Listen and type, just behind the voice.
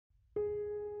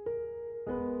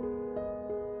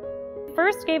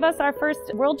first gave us our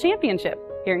first world championship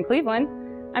here in Cleveland.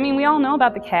 I mean, we all know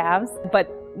about the Cavs, but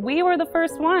we were the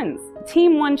first ones.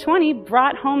 Team 120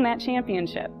 brought home that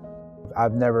championship.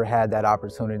 I've never had that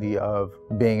opportunity of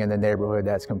being in a neighborhood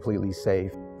that's completely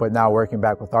safe. But now working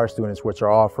back with our students, which are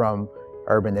all from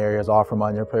urban areas, all from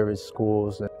underprivileged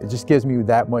schools, it just gives me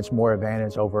that much more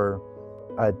advantage over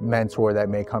a mentor that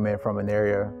may come in from an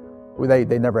area where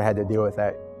they never had to deal with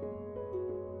that.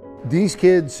 These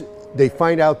kids, they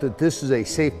find out that this is a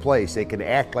safe place. They can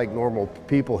act like normal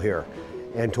people here.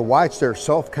 And to watch their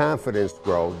self-confidence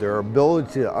grow, their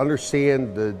ability to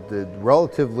understand the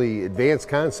relatively advanced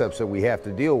concepts that we have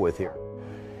to deal with here.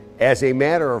 As a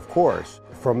matter of course,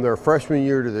 from their freshman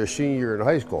year to their senior year in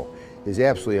high school is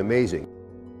absolutely amazing.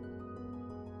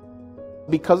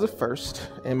 Because of FIRST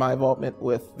and my involvement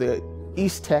with the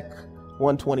East Tech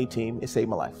 120 team, it saved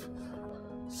my life.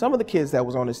 Some of the kids that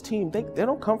was on this team, they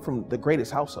don't come from the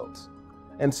greatest households.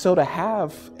 And so to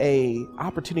have a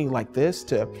opportunity like this,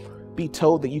 to be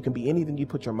told that you can be anything you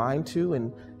put your mind to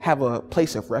and have a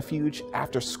place of refuge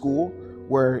after school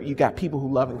where you got people who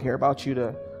love and care about you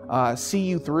to see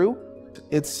you through,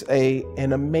 it's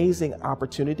an amazing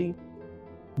opportunity.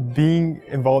 Being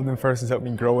involved in FIRST has helped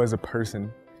me grow as a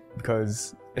person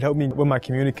because it helped me with my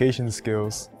communication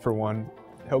skills, for one.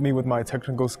 It helped me with my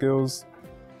technical skills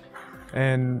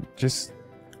and just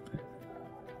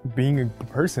being a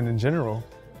person in general.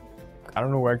 I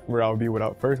don't know where I would be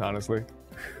without FIRST, honestly.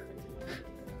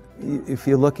 If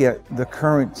you look at the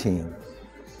current team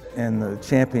and the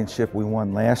championship we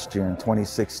won last year in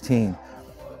 2016,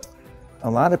 a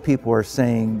lot of people are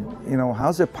saying, you know,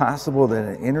 how's it possible that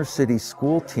an inner city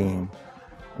school team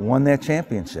won that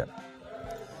championship?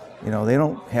 You know, they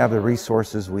don't have the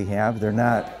resources we have. They're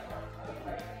not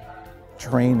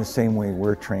trained the same way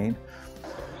we're trained.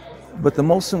 But the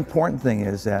most important thing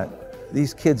is that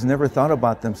these kids never thought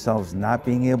about themselves not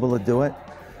being able to do it.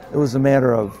 It was a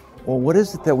matter of, well, what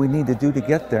is it that we need to do to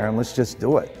get there, and let's just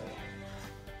do it.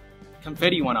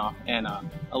 Confetti went off, and I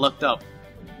looked up,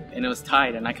 and it was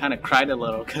tied, and I kind of cried a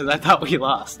little because I thought we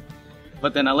lost.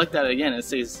 But then I looked at it again, it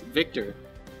says Victor,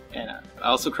 and I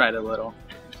also cried a little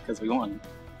because we won.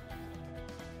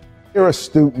 There are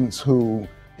students who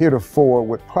heretofore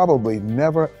would probably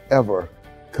never ever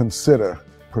consider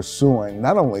pursuing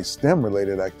not only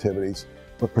STEM-related activities,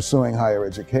 but pursuing higher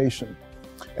education.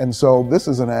 And so this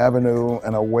is an avenue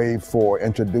and a way for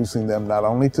introducing them not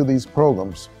only to these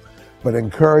programs, but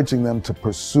encouraging them to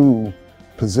pursue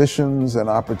positions and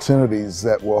opportunities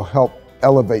that will help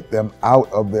elevate them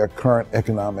out of their current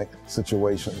economic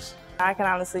situations. I can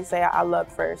honestly say I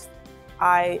love FIRST.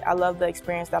 I love the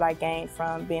experience that I gained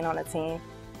from being on a team,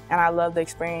 and I love the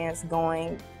experience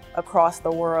going across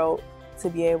the world to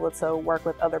be able to work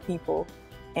with other people.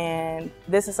 And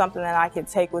this is something that I can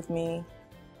take with me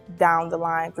down the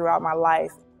line throughout my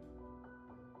life.